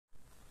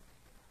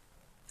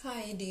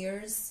Hi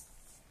dears,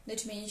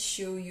 let me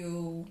show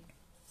you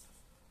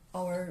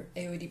our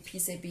LED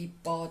PCB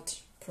board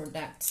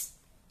products.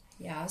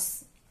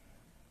 Yes,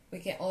 we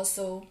can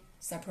also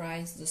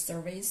supply the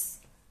service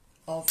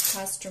of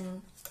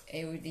custom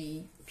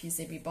LED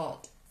PCB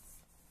board.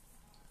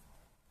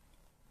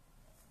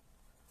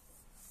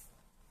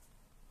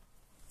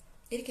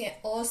 It can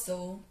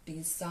also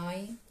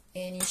design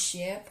any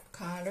shape,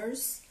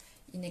 colors,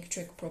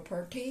 electric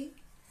property,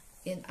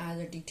 and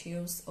other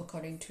details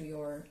according to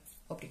your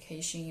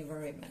application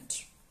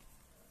environment.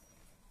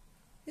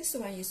 This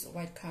one is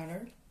white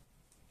color.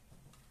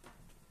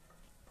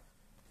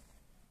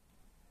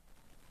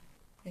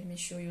 Let me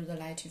show you the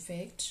light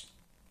effect.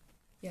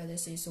 Yeah,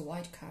 this is a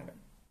white color.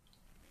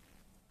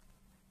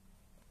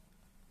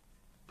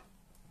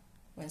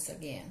 Once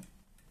again,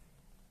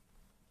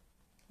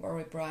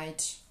 very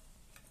bright,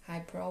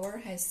 high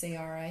power, high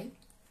CRA.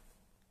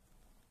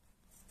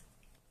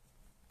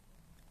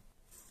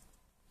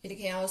 It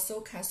can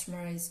also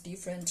customize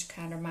different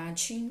color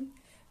matching,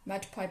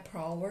 multiple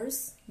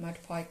powers,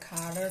 multiple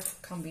color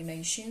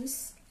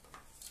combinations,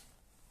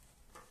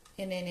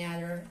 and any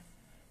other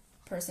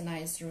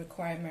personalized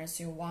requirements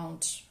you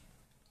want.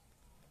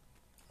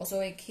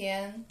 Also, it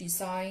can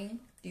design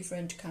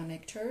different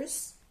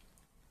connectors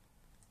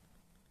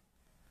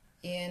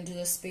and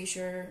the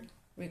special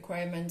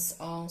requirements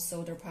on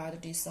solder pad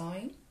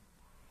design,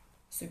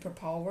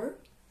 superpower,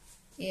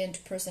 and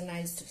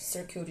personalized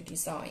circuit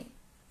design.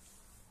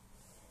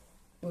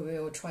 We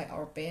will try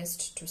our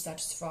best to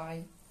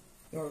satisfy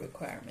your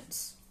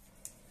requirements.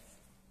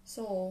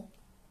 So,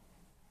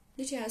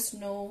 let us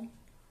know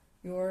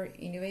your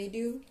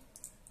individual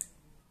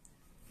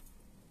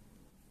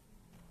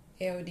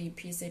LED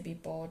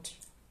PCB board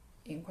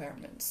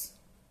requirements.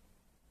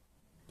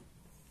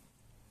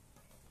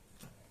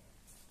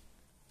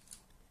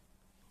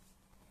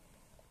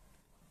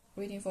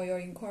 Waiting for your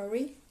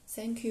inquiry.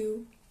 Thank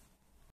you.